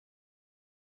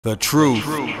The truth.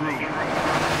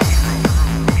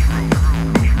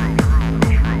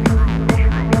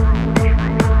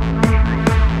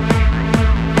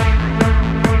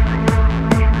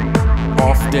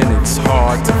 Often it's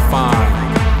hard to find.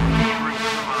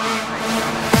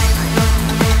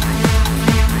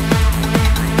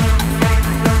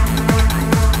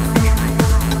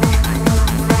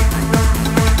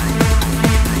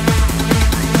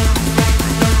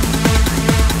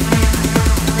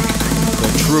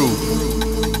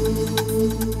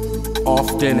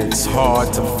 Often it's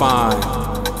hard to find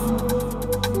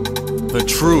the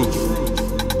truth.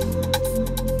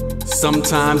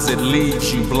 Sometimes it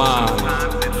leaves you blind.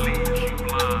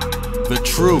 The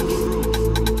truth,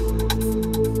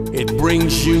 it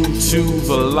brings you to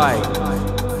the light.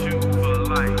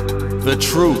 The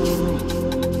truth,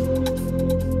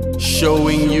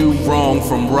 showing you wrong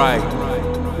from right.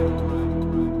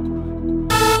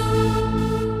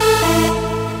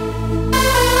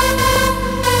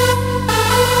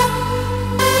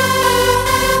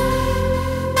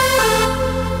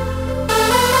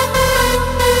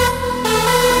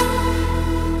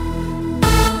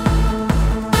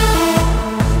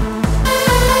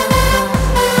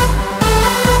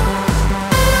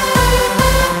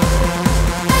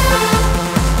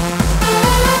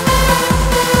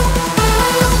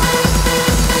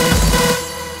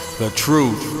 The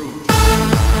truth.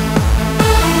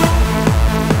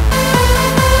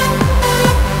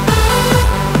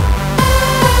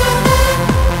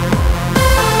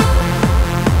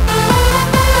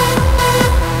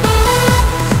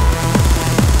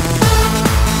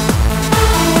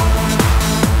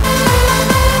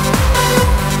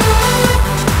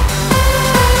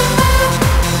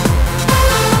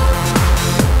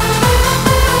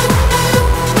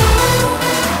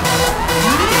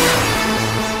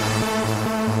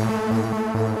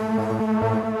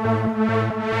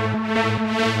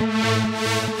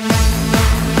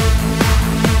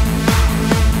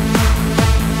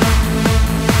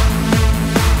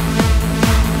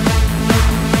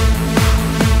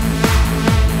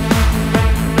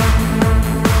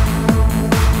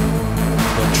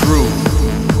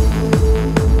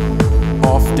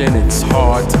 Often it's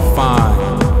hard to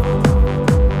find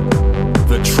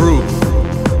the truth.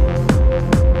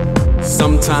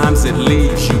 Sometimes it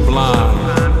leaves you blind.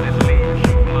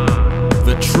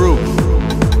 The truth,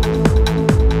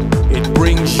 it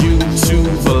brings you to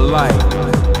the light.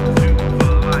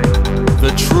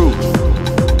 The truth,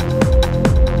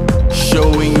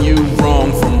 showing you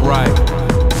wrong from right.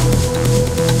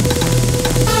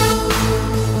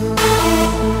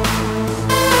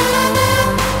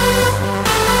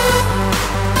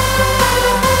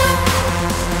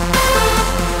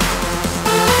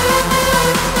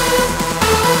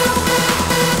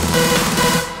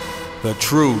 The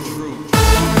truth.